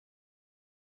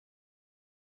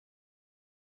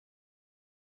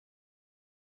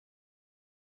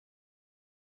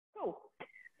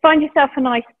Find yourself a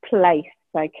nice place,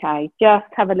 okay? Just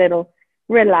have a little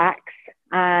relax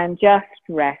and just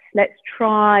rest. Let's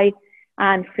try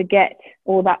and forget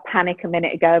all that panic a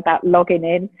minute ago about logging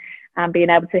in and being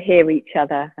able to hear each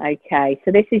other, okay?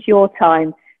 So this is your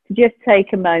time to just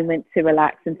take a moment to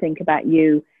relax and think about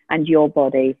you and your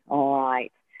body, all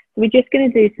right? So we're just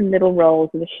going to do some little rolls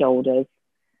of the shoulders.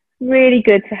 Really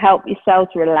good to help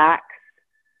yourselves relax.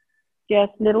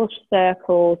 Just little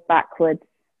circles backwards.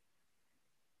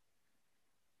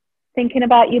 Thinking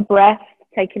about your breath,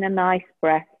 taking a nice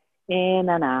breath in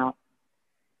and out.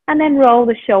 And then roll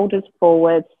the shoulders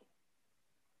forward,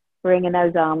 bringing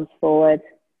those arms forward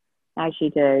as you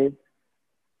do.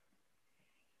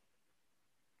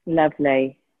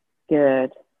 Lovely.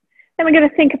 Good. Then we're going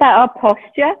to think about our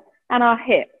posture and our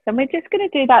hips. And we're just going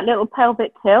to do that little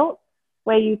pelvic tilt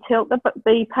where you tilt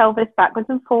the pelvis backwards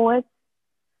and forwards.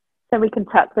 So we can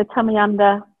tuck the tummy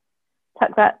under,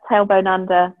 tuck that tailbone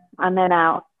under, and then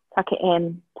out. Tuck it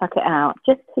in, tuck it out.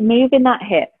 Just to move in that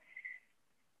hip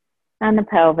and the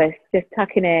pelvis, just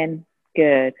tucking in.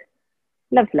 Good.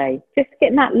 Lovely. Just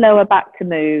getting that lower back to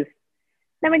move.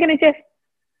 Then we're going to just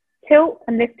tilt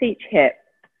and lift each hip.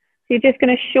 So you're just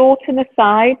going to shorten the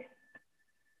sides,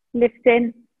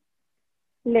 lifting,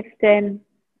 lifting.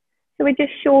 So we're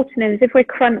just shortening as if we're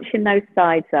crunching those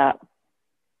sides up.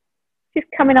 Just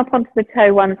coming up onto the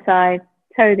toe one side,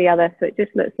 toe the other, so it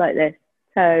just looks like this.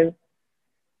 Toe,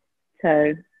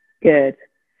 toe, good.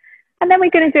 And then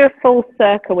we're going to do a full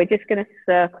circle. We're just going to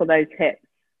circle those hips,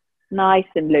 nice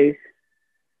and loose.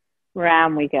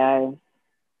 Round we go.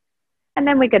 And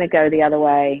then we're going to go the other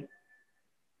way.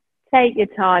 Take your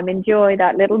time, enjoy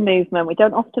that little movement. We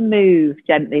don't have to move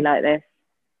gently like this,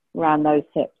 around those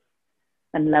hips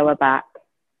and lower back.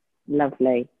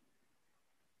 Lovely.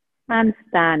 And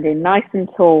standing nice and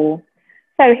tall.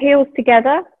 So heels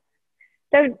together.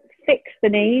 Don't fix the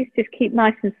knees, just keep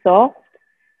nice and soft.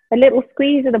 A little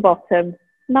squeeze at the bottom,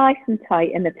 nice and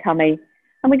tight in the tummy.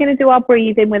 And we're going to do our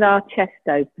breathing with our chest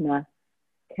opener.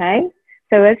 Okay?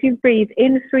 So as you breathe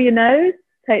in through your nose,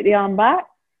 take the arm back,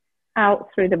 out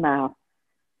through the mouth.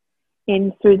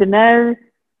 In through the nose,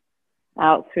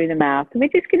 out through the mouth. And we're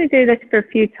just going to do this for a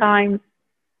few times.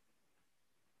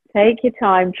 Take your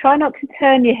time. Try not to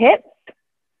turn your hips.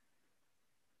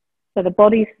 So the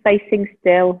body's facing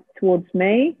still towards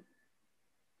me.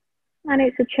 And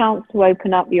it's a chance to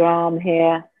open up your arm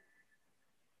here.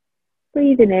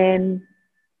 Breathing in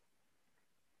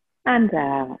and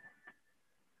out.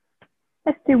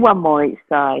 Let's do one more each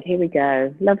side. Here we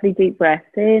go. Lovely deep breath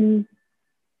in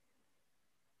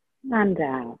and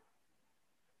out.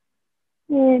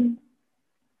 In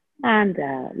and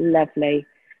out. Lovely.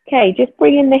 Okay, just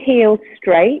bringing the heels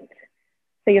straight.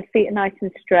 So your feet are nice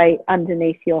and straight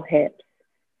underneath your hips.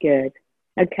 Good.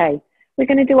 Okay, we're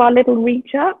going to do our little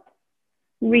reach up,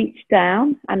 reach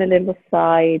down, and a little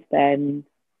side bend.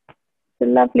 So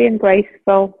lovely and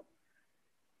graceful.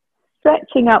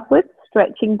 Stretching upwards,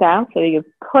 stretching down. So you're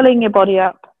pulling your body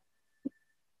up,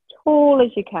 tall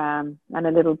as you can, and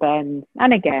a little bend.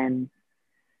 And again,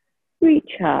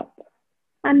 reach up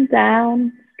and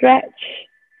down, stretch.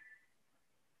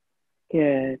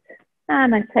 Good.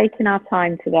 And I'm taking our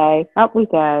time today. Up we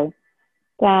go.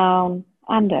 Down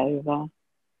and over.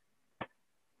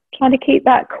 Trying to keep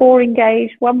that core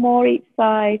engaged. One more each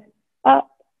side. Up,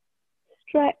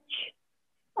 stretch,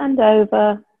 and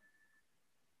over.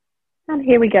 And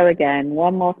here we go again.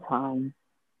 One more time.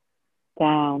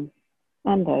 Down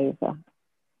and over.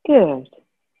 Good.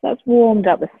 So that's warmed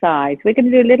up the sides. We're going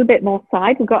to do a little bit more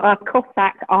side. We've got our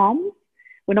Cossack arms.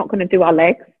 We're not going to do our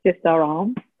legs, just our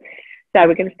arms. So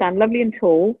we're going to stand lovely and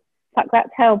tall, tuck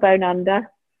that tailbone under,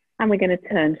 and we're going to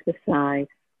turn to the side.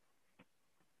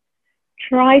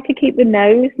 Try to keep the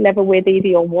nose level with either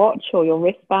your watch or your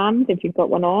wristband, if you've got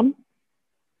one on,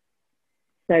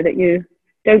 so that you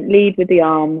don't lead with the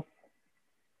arms.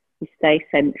 You stay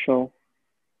central.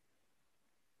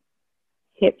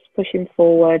 Hips pushing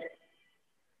forward,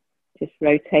 just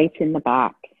rotating the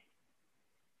back.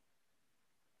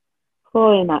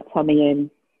 Pulling that tummy in.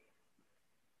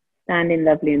 Standing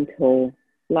lovely and tall.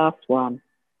 Last one.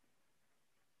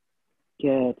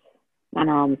 Good. And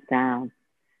arms down.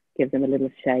 Give them a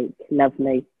little shake.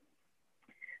 Lovely.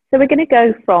 So we're going to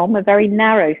go from a very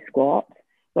narrow squat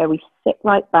where we sit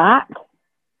right back.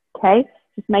 Okay.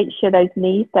 Just make sure those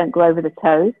knees don't go over the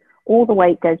toes. All the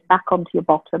weight goes back onto your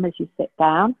bottom as you sit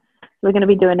down. So we're going to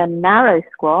be doing a narrow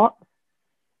squat.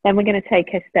 Then we're going to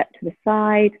take a step to the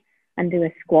side and do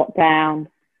a squat down.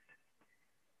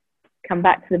 Come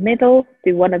back to the middle,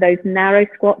 do one of those narrow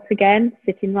squats again,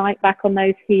 sitting right back on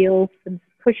those heels and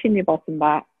pushing your bottom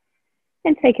back.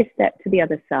 Then take a step to the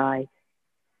other side.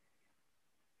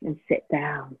 and sit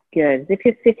down. Good. As if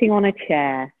you're sitting on a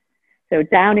chair. So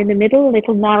down in the middle, a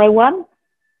little narrow one.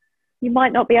 You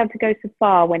might not be able to go so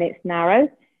far when it's narrow.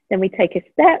 Then we take a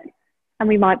step and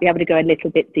we might be able to go a little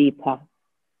bit deeper.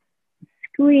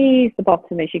 Squeeze the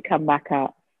bottom as you come back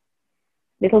up.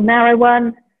 Little narrow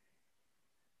one.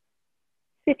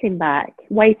 Sitting back,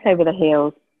 weight over the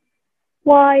heels.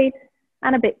 Wide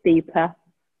and a bit deeper.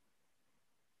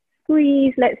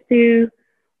 Squeeze. Let's do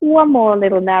one more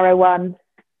little narrow one.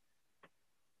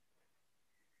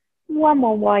 One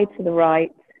more wide to the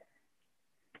right.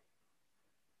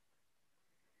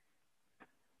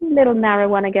 Little narrow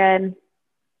one again.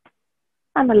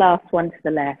 And the last one to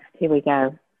the left. Here we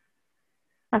go.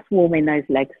 That's warming those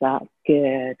legs up.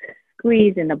 Good.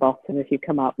 Squeeze in the bottom as you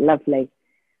come up. Lovely.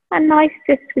 And nice,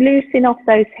 just loosen off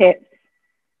those hips.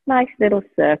 Nice little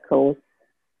circles.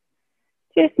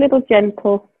 Just little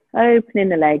gentle opening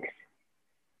the legs.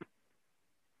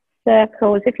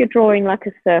 Circles. If you're drawing like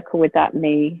a circle with that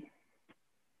knee.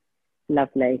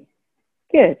 Lovely.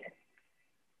 Good.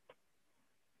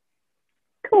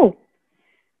 Cool.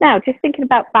 Now, just thinking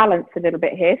about balance a little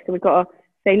bit here. So we've got to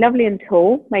stay lovely and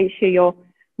tall. Make sure your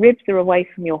ribs are away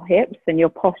from your hips and your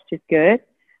posture's good.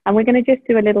 And we're going to just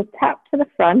do a little tap to the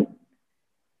front,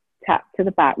 tap to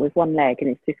the back with one leg. And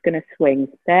it's just going to swing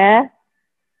there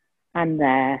and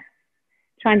there.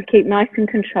 Trying to keep nice and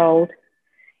controlled.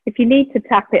 If you need to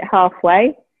tap it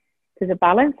halfway to the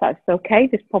balance, that's okay.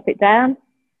 Just pop it down.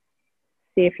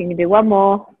 See if you can do one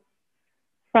more.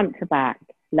 Front to back.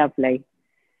 Lovely.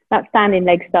 That standing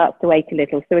leg starts to ache a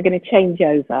little, so we're going to change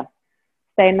over.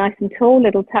 Staying nice and tall,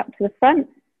 little tap to the front,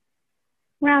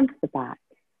 round to the back.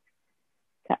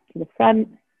 Tap to the front,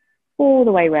 all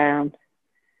the way round.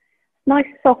 Nice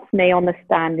soft knee on the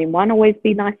standing one. Always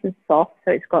be nice and soft,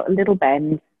 so it's got a little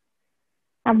bend.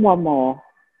 And one more.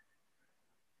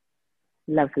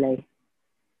 Lovely.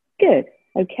 Good.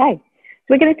 Okay. So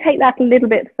we're going to take that a little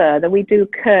bit further. We do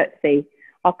curtsy,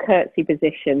 our curtsy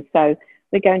position. So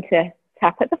we're going to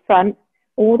tap at the front,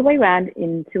 all the way around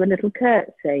into a little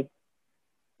curtsy,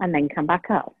 and then come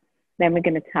back up. Then we're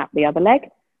going to tap the other leg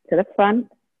to the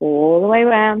front, all the way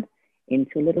around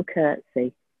into a little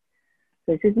curtsy.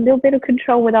 So this is a little bit of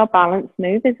control with our balance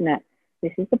move, isn't it?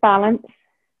 This is the balance.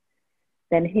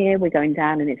 Then here we're going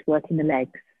down and it's working the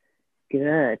legs.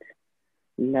 Good.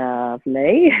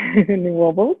 Lovely. And the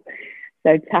wobble.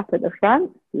 So tap at the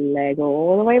front, leg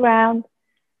all the way around,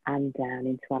 and down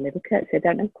into our little curtsy. I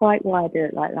don't know quite why I do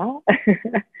it like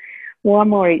that. One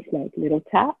more each leg. Little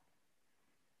tap,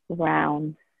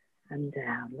 round and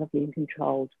down. Lovely and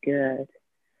controlled. Good.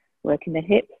 Working the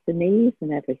hips, the knees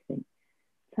and everything.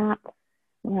 Tap,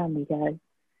 round we go,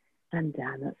 and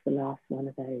down. That's the last one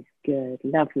of those. Good.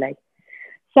 Lovely.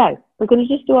 So we're going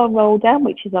to just do our roll down,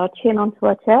 which is our chin onto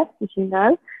our chest, as you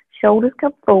know. Shoulders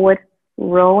come forward,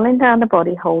 rolling down the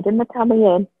body, holding the tummy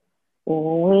in.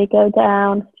 All we go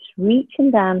down, just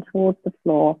reaching down towards the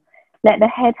floor. Let the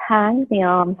head hang, the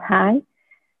arms hang.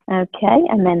 Okay,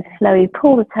 and then slowly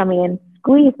pull the tummy in,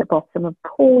 squeeze the bottom and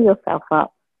pull yourself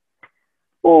up.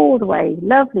 All the way,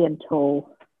 lovely and tall.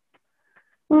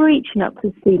 Reaching up to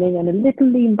the ceiling and a little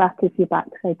lean back if your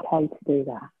back's okay to do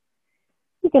that.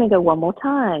 We're going to go one more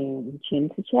time, chin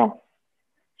to chest.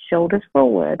 Shoulders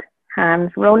forward, hands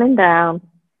rolling down.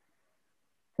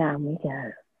 Down we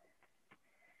go.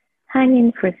 Hang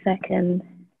in for a second,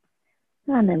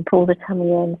 and then pull the tummy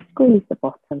in, squeeze the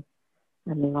bottom,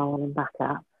 and then rolling back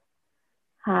up.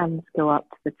 Hands go up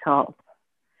to the top.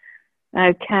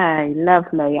 Okay,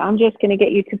 lovely. I'm just going to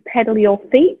get you to pedal your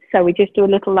feet. So we just do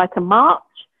a little like a march,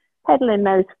 pedaling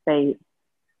those feet.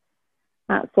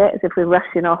 That's it, as if we're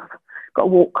rushing off. Got to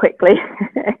walk quickly.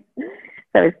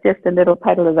 So it's just a little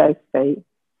pedal of those feet.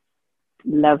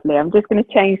 Lovely. I'm just going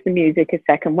to change the music a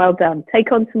second. Well done.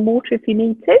 Take on some water if you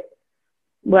need to.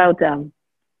 Well done.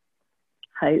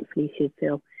 Hopefully you should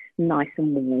feel nice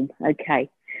and warm. Okay.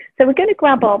 So we're going to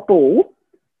grab our ball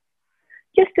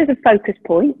just as a focus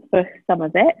point for some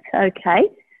of it. Okay.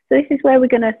 So this is where we're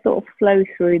going to sort of flow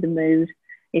through the mood.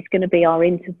 It's going to be our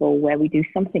interval where we do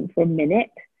something for a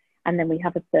minute and then we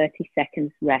have a 30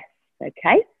 seconds rest.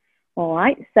 Okay. All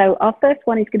right. So our first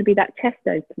one is going to be that chest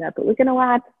opener, but we're going to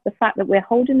add the fact that we're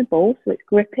holding the ball. So it's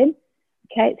gripping.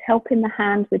 Okay. It's helping the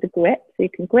hand with the grip. So you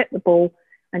can grip the ball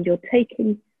and you're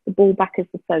taking the ball back as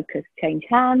the focus. Change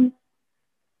hands.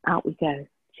 Out we go.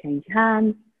 Change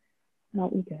hands.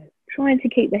 Out we go. Trying to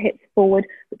keep the hips forward,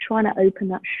 but trying to open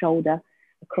that shoulder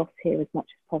across here as much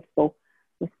as possible.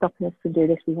 We're stopping us from doing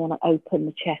this. We want to open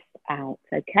the chest out.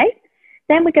 Okay.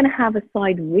 Then we're going to have a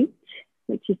side reach,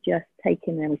 which is just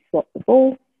taking, then we swap the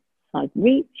ball, side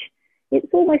reach,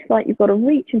 it's almost like you've got to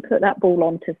reach and put that ball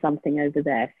onto something over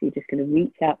there. So you're just going to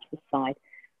reach out to the side.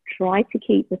 Try to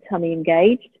keep the tummy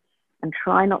engaged and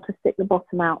try not to stick the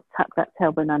bottom out, tuck that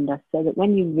tailbone under so that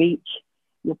when you reach,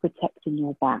 you're protecting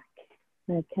your back.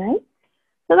 Okay,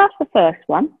 so that's the first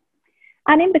one.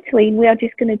 And in between, we are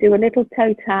just going to do a little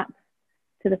toe tap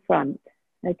to the front.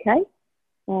 Okay,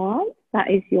 all right,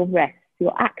 that is your rest,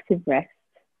 your active rest.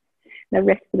 No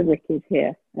rest for the wicked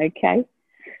here. Okay,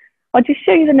 I'll just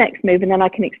show you the next move and then I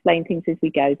can explain things as we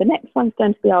go. The next one's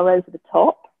going to be our over the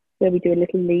top, where we do a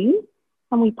little lean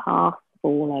and we pass the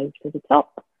ball over to the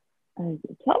top, over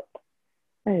the top,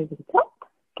 over the top.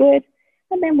 Good.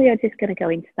 And then we are just going to go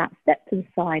into that step to the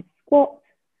side, squat,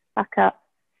 back up,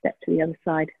 step to the other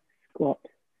side, squat,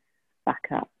 back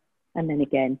up. And then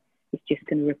again, it's just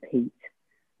going to repeat.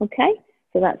 Okay,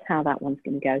 so that's how that one's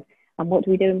going to go. And what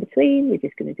do we do in between? We're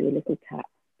just going to do a little tap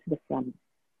to the front.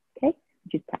 Okay,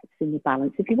 just practicing your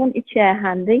balance. If you want your chair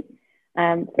handy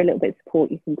for a little bit of support,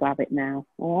 you can grab it now.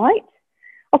 All right.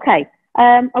 Okay,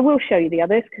 I will show you the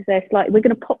others because they're slightly, we're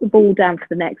going to pop the ball down for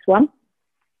the next one.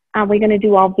 And we're going to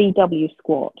do our VW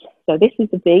squat. So this is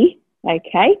the V,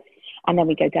 okay? And then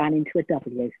we go down into a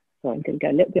W. So I'm going to go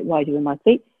a little bit wider with my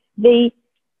feet. V,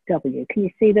 W. Can you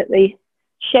see that the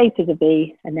shape is a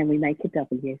V and then we make a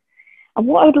W? And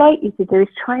what I'd like you to do is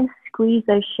try and squeeze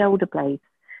those shoulder blades.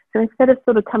 So instead of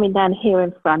sort of coming down here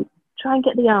in front, try and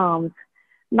get the arms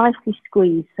nicely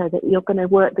squeezed so that you're going to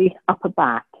work the upper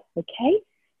back, okay?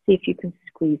 See if you can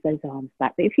squeeze those arms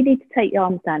back. But if you need to take your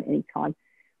arms down at any time,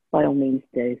 by all means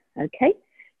do, okay?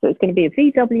 So it's going to be a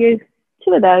VW,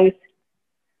 2 of those,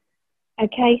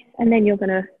 okay? And then you're going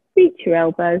to reach your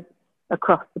elbow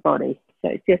across the body. So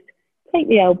it's just take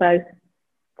the elbow,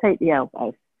 take the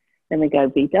elbow. Then we go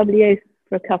VW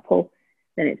for a couple,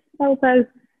 then it's elbow,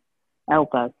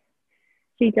 elbow,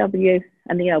 VW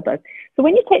and the elbow. So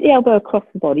when you take the elbow across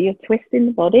the body, you're twisting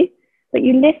the body, but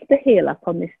you lift the heel up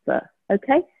on this foot,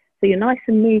 okay? So you're nice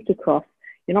and moved across.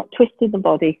 You're not twisting the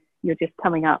body. You're just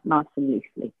coming up nice and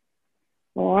loosely.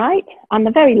 All right. And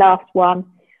the very last one,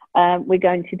 we're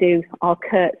going to do our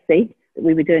curtsy that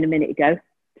we were doing a minute ago.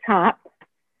 Tap,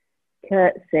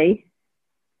 curtsy,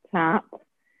 tap,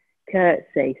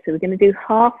 curtsy. So we're going to do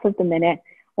half of the minute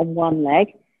on one leg,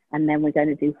 and then we're going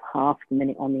to do half the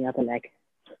minute on the other leg.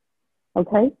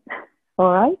 Okay.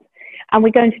 All right. And we're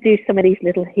going to do some of these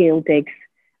little heel digs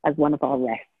as one of our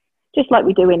rests, just like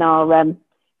we do in our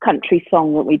country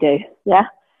song that we do. Yeah.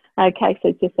 Okay,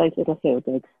 so just those little heel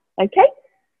digs. Okay,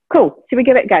 cool. Should we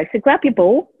give it a go? So grab your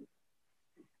ball.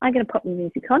 I'm going to pop the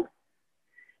music on.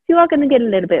 You are going to get a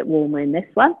little bit warmer in this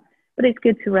one, but it's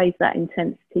good to raise that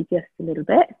intensity just a little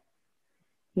bit.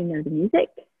 You know the music.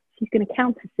 She's going to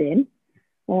count us in.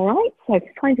 All right, so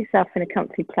find yourself in a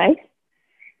comfy place.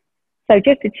 So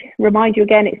just to remind you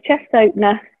again, it's chest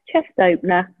opener,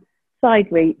 side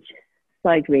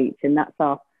reach, and that's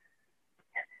our,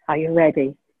 are you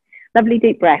ready? Lovely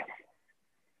deep breath.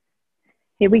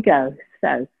 Here we go.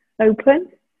 So open,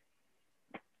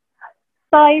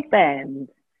 side bend.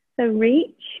 So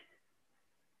reach,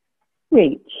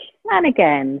 reach. And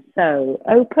again. So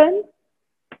open,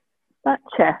 that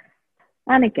chest.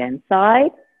 And again,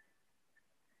 side.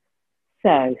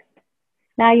 So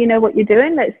now you know what you're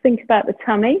doing. Let's think about the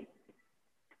tummy.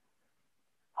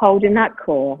 Holding that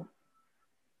core.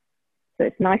 So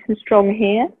it's nice and strong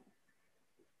here.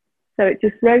 So it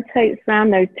just rotates around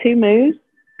those 2 moves.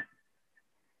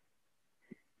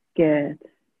 Good.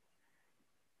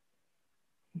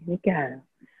 Here we go.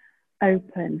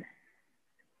 Open.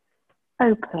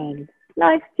 Open.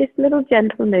 Nice, just little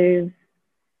gentle moves.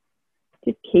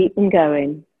 Just keep them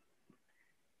going.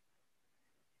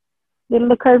 Little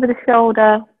look over the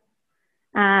shoulder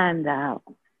and out.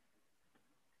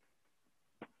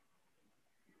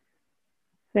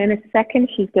 So in a second,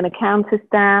 she's going to count us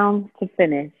down to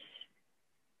finish.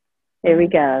 Here we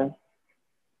go.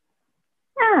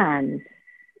 And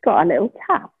got a little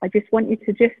tap. I just want you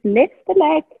to just lift the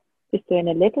leg, just doing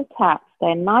a little tap.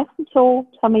 Staying nice and tall,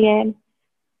 tummy in,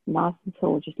 nice and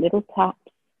tall, just little taps.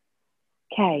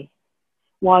 Okay.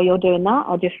 While you're doing that,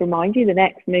 I'll just remind you the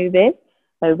next move is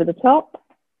over the top,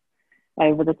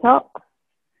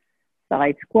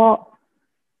 side squat,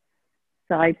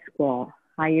 side squat.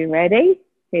 Are you ready?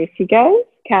 Here she goes,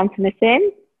 counting us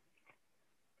in.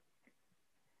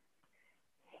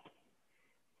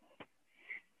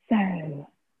 So,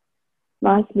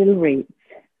 nice little reach.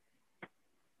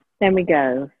 Then we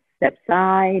go, step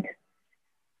side,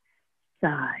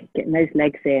 side, getting those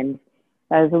legs in.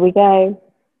 Over we go,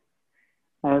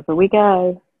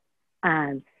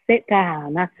 and sit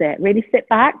down, that's it. Really sit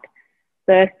back,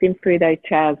 bursting through those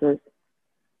trousers.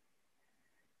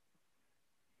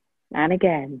 And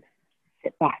again,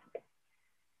 sit back.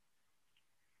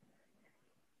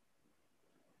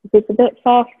 If it's a bit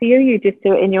fast for you, you just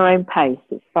do it in your own pace.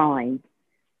 It's fine.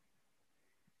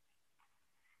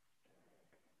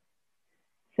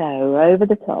 So over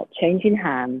the top, changing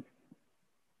hands.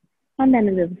 And then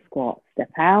a little squat.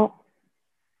 Step out.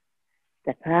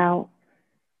 Step out.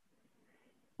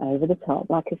 Over the top.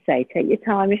 Like I say, take your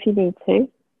time if you need to. If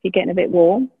you're getting a bit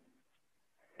warm.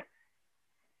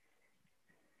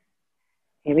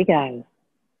 Here we go.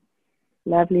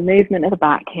 Lovely movement of the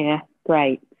back here.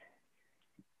 Great.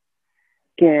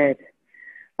 Good.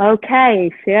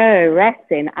 Okay, so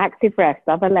resting, active rest,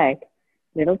 other leg.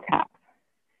 Little tap.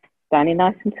 Standing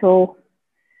nice and tall.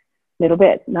 Little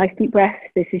bit, nice deep breath.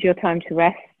 This is your time to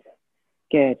rest.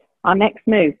 Good. Our next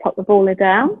move, pop the ball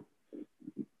down.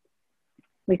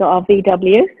 We got our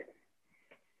VW.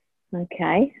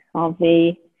 Okay, our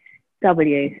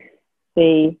VW.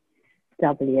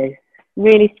 VW.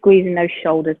 Really squeezing those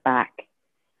shoulders back.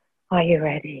 Are you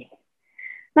ready?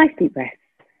 Nice deep breath.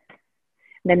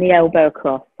 And then the elbow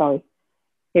across, sorry.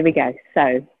 Here we go.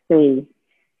 So,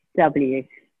 VW.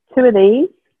 2 of these,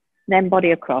 then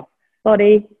body across.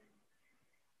 Body,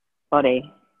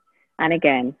 body. And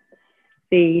again,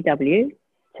 VW.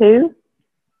 2,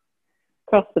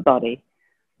 across the body.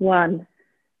 1,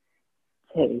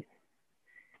 2.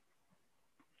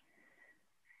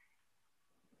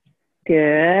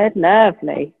 Good,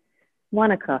 lovely.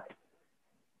 1 across.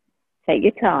 Take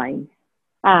your time.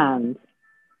 And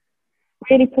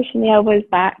really pushing the elbows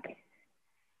back.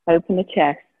 Open the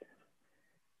chest.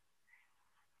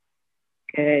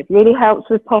 Good. Really helps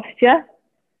with posture.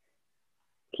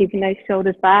 Keeping those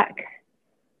shoulders back.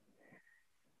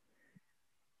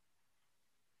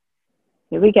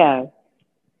 Here we go.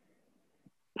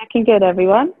 Looking good,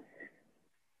 everyone.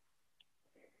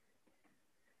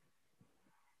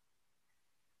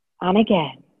 And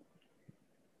again.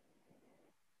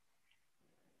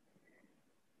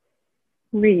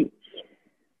 Reach.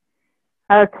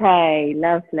 Okay,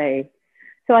 lovely.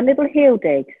 So our little heel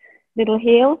digs. Little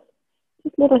heels.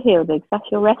 Just little heel digs. That's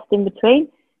your rest in between.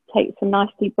 Take some nice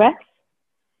deep breaths.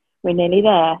 We're nearly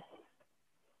there.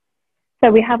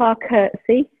 So we have our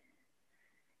curtsy.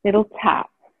 Little tap.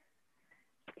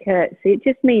 Curtsy. It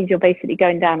just means you're basically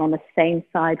going down on the same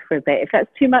side for a bit. If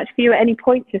that's too much for you at any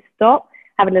point, just stop.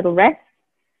 Have a little rest.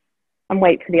 And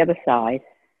wait for the other side.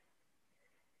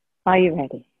 Are you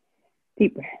ready?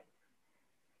 Deep breath.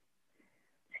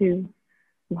 2,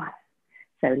 1.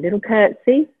 So little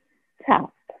curtsy,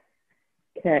 tap,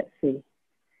 curtsy,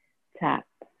 tap,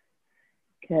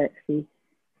 curtsy.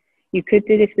 You could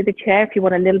do this with a chair if you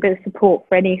want a little bit of support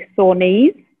for any sore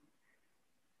knees.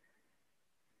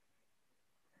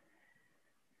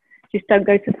 Just don't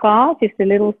go too far, just a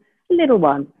little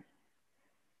one.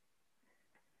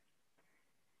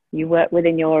 You work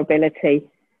within your ability.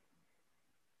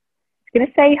 It's going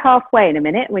to say halfway in a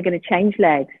minute. We're going to change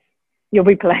legs. You'll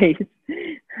be pleased.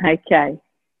 Okay.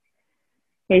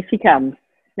 Here she comes.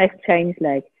 Let's change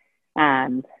leg.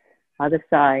 And other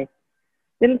side.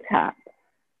 Little tap.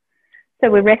 So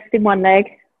we're resting one leg,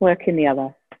 working the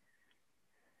other.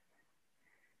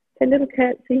 So little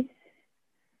curtsy.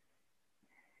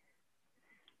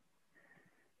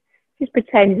 Just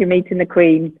pretend you're meeting the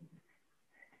Queen.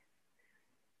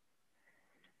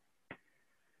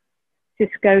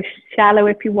 Just go shallow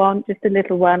if you want, just a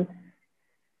little one.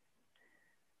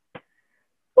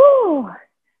 Ooh,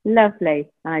 lovely.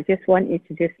 I just want you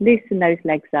to just loosen those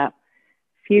legs up.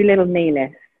 A few little knee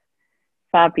lifts.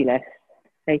 Fabulous.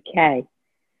 Okay.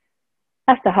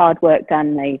 That's the hard work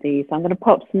done, ladies. I'm going to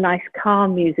pop some nice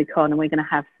calm music on and we're going to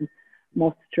have some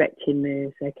more stretching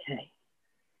moves. Okay.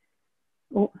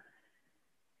 Oh.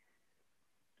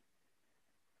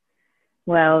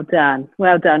 Well done.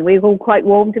 Well done. We're all quite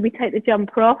warm. Did we take the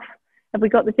jumper off? Have we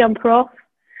got the jumper off?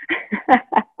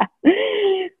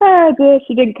 Oh dear,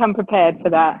 she didn't come prepared for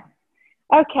that.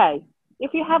 Okay,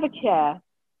 if you have a chair,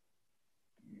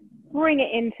 bring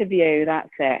it into view, that's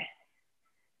it.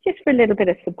 Just for a little bit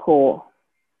of support.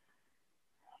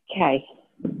 Okay.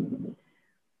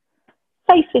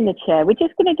 Facing the chair, we're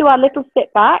just going to do our little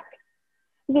sit back.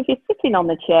 As if you're sitting on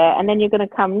the chair, and then you're going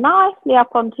to come nicely up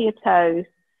onto your toes.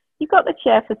 You've got the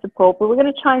chair for support, but we're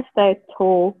going to try and stay as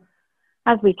tall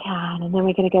as we can, and then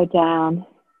we're going to go down.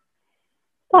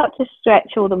 Start to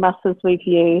stretch all the muscles we've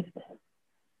used.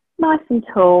 Nice and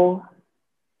tall.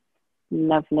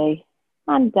 Lovely.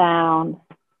 And down.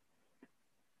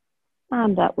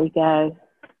 And up we go.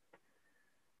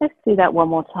 Let's do that one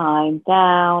more time.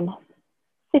 Down.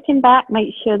 Sitting back,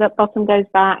 make sure that bottom goes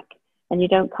back and you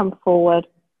don't come forward.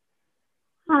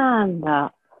 And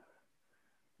up.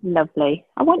 Lovely.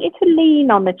 I want you to lean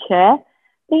on the chair.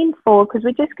 Lean forward because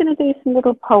we're just going to do some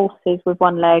little pulses with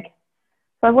one leg.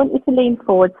 So I want you to lean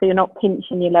forward so you're not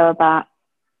pinching your lower back.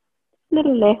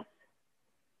 Little lifts,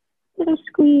 little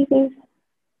squeezes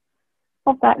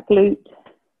of that glute.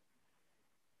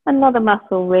 Another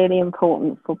muscle really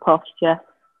important for posture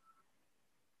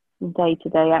and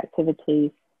day-to-day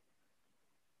activities.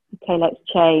 Okay, let's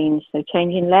change. So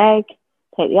changing leg,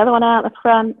 take the other one out the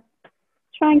front.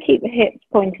 Try and keep the hips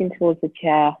pointing towards the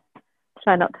chair.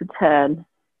 Try not to turn.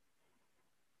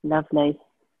 Lovely.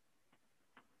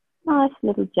 Nice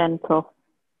little gentle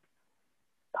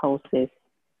pulses.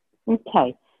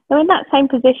 Okay, so in that same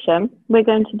position, we're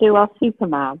going to do our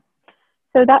Superman.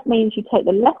 So that means you take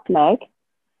the left leg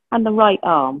and the right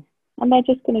arm, and they're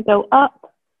just going to go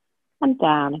up and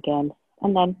down again,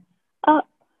 and then up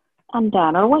and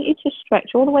down. I want you to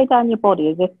stretch all the way down your body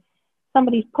as if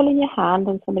somebody's pulling your hand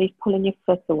and somebody's pulling your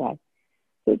foot away.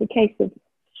 So it's a case of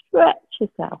stretch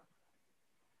yourself.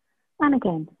 And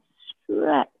again,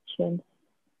 stretching.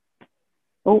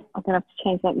 Oh, I'm going to have to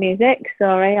change that music.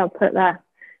 Sorry, I'll put that,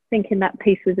 thinking that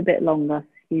piece was a bit longer.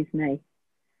 Excuse me.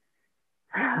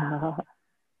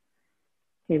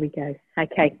 Here we go.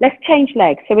 Okay, let's change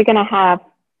legs. So we're going to have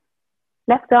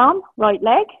left arm, right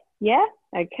leg. Yeah,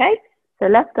 okay. So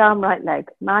left arm, right leg.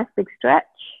 Nice big stretch.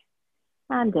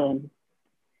 And in.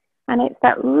 And it's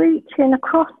that reaching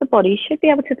across the body. You should be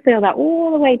able to feel that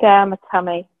all the way down the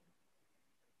tummy,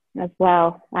 as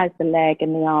well as the leg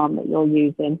and the arm that you're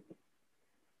using.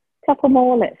 Couple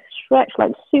more. Let's stretch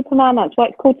like Superman. That's why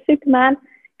it's called Superman,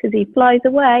 because he flies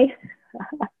away.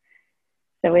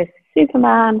 So it's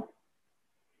Superman.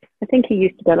 I think he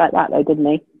used to go like that though, didn't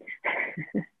he?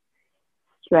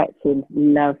 Stretching.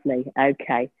 Lovely.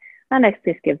 Okay. And let's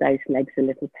just give those legs a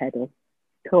little pedal.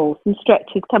 Cool. Some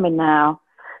stretches coming now.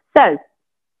 So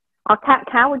our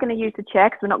cat-cow, we're going to use the chair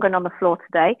because we're not going on the floor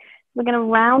today. We're going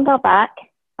to round our back.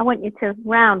 I want you to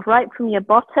round right from your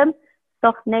bottom,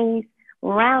 soft knees,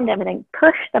 round everything.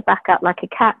 Push the back up like a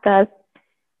cat does.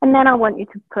 And then I want you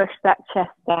to push that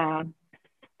chest down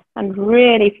and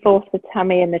really force the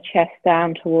tummy and the chest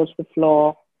down towards the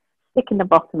floor. Sticking the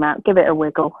bottom out. Give it a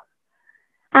wiggle.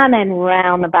 And then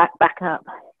round the back up.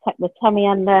 Tuck the tummy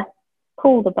under.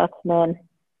 Pull the bottom in.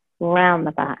 Round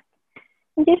the back.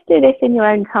 And just do this in your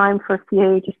own time for a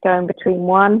few, just going between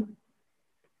one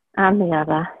and the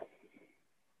other.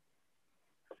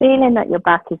 Feeling that your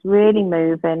back is really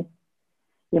moving.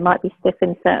 You might be stiff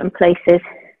in certain places,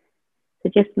 so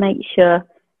just make sure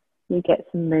you get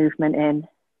some movement in.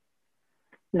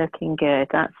 Looking good,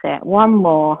 that's it. One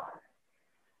more.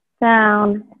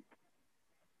 Down.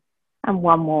 And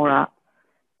one more up.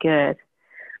 Good.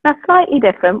 Now, slightly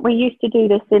different. We used to do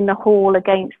this in the hall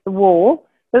against the wall.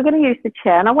 We're going to use the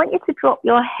chair, and I want you to drop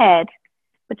your head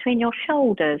between your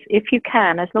shoulders, if you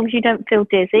can, as long as you don't feel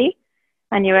dizzy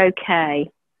and you're okay.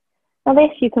 Now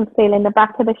this you can feel in the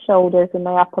back of the shoulders and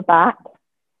the upper back,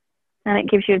 and it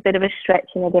gives you a bit of a stretch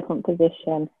in a different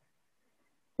position.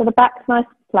 So the back's nice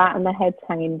and flat and the head's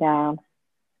hanging down.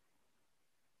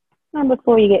 And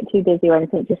before you get too dizzy or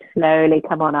anything, just slowly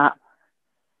come on up.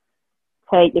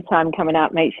 Take your time coming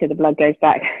up, make sure the blood goes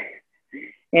back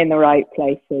in the right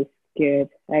places. Good,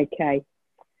 okay.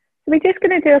 So we're just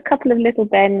going to do a couple of little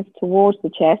bends towards the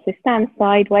chair. So stand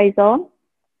sideways on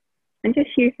and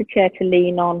just use the chair to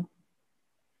lean on.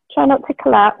 Try not to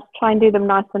collapse. Try and do them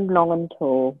nice and long and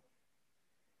tall.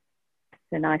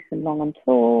 So nice and long and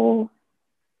tall.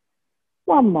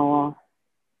 One more.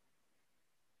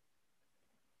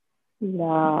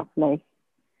 Lovely.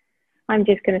 I'm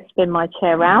just going to spin my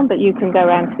chair around, but you can go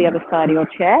around to the other side of your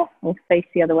chair or face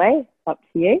the other way. It's up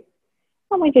to you.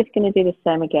 And we're just going to do the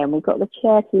same again. We've got the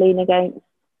chair to lean against,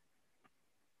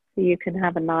 so you can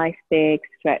have a nice big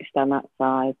stretch down that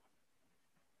side.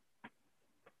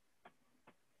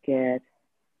 Good.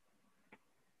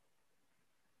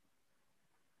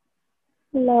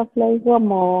 Lovely. One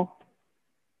more.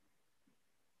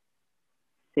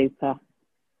 Super.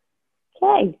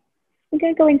 Okay. We're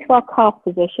going to go into our calf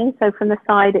position. So from the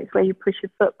side, it's where you push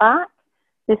your foot back.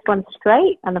 This one's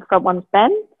straight and the front one's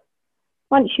bent.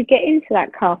 Once you get into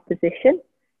that calf position,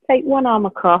 take one arm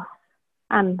across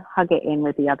and hug it in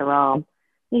with the other arm.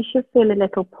 You should feel a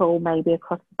little pull maybe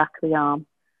across the back of the arm,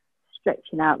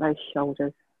 stretching out those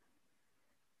shoulders.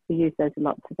 We use those a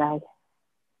lot today.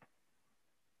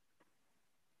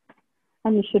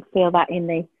 And you should feel that in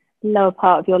the lower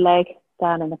part of your leg,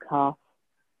 down in the calf.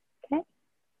 Okay.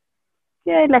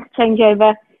 Good, let's change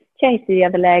over. Change to the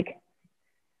other leg.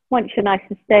 Once you're nice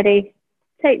and steady,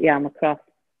 take the arm across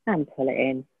and pull it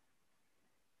in.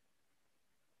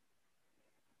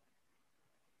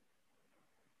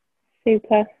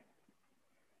 Super.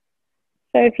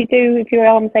 So if your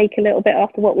arms ache a little bit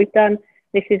after what we've done,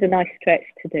 this is a nice stretch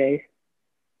to do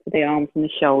for the arms and the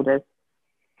shoulders.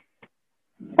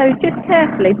 So just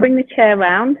carefully bring the chair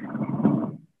round.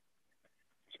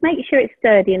 Just make sure it's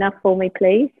sturdy enough for me,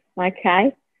 please.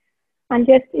 Okay. And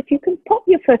just, if you can pop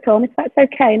your foot on, if that's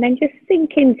okay, and then just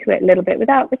sink into it a little bit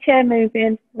without the chair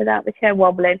moving, without the chair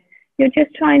wobbling. You're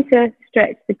just trying to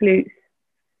stretch the glutes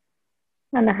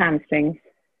and the hamstrings.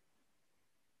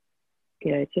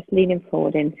 Good, just leaning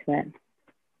forward into it.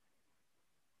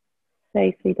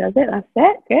 Safely does it, that's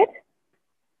it, good.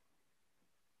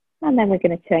 And then we're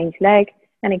going to change leg.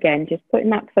 And again, just putting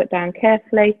that foot down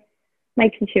carefully,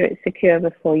 making sure it's secure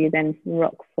before you then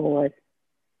rock forward.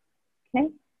 Okay,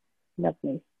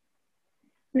 lovely.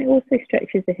 And it also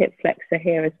stretches the hip flexor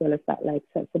here as well as that leg,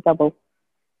 so it's a double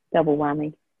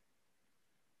whammy.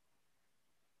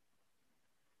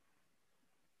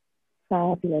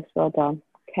 Fabulous, well done.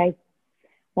 Okay.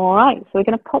 All right, so we're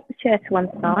going to pop the chair to one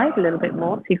side a little bit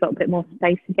more, so you've got a bit more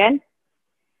space again.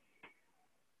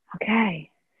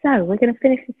 Okay, so we're going to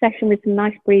finish the session with some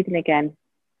nice breathing again.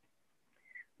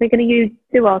 We're going to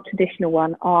do our traditional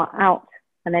one, our out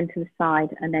and then to the side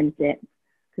and then dip,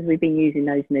 because we've been using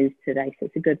those moves today, so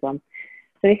it's a good one.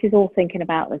 So this is all thinking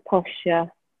about the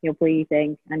posture, your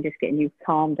breathing, and just getting you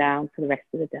calmed down for the rest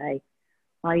of the day.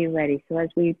 Are you ready? So as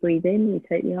we breathe in, we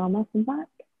take the arm up and back.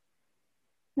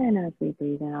 And as we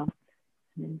breathe out,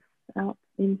 and then out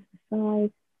into the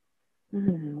side,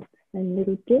 and out. Then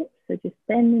little dips, so just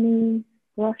bend the knees,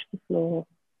 brush the floor.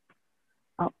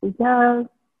 Up we go.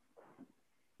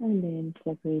 And in,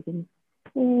 so breathing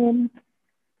in,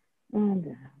 and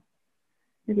out.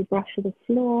 Little brush of the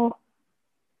floor.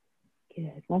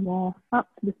 Good, one more. Up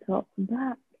to the top and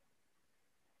back.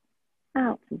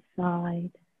 Out to the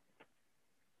side.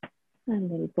 And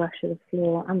a little brush of the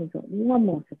floor, and we've got one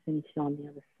more to finish on the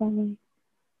other side.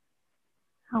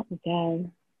 Out we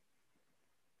go.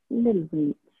 Little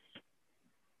reach.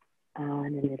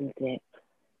 And a little dip.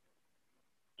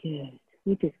 Good.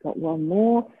 We've just got one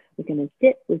more. We're going to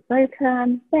dip with both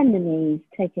hands, bend the knees,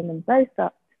 taking them both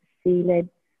up to the ceiling.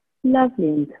 Lovely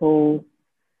and tall.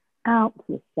 Out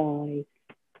to the side.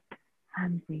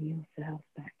 And bring yourself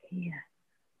back here.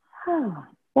 Ah,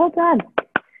 well done.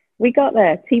 We got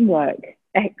there. Teamwork.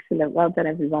 Excellent. Well done,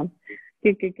 everyone.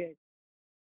 Good, good, good.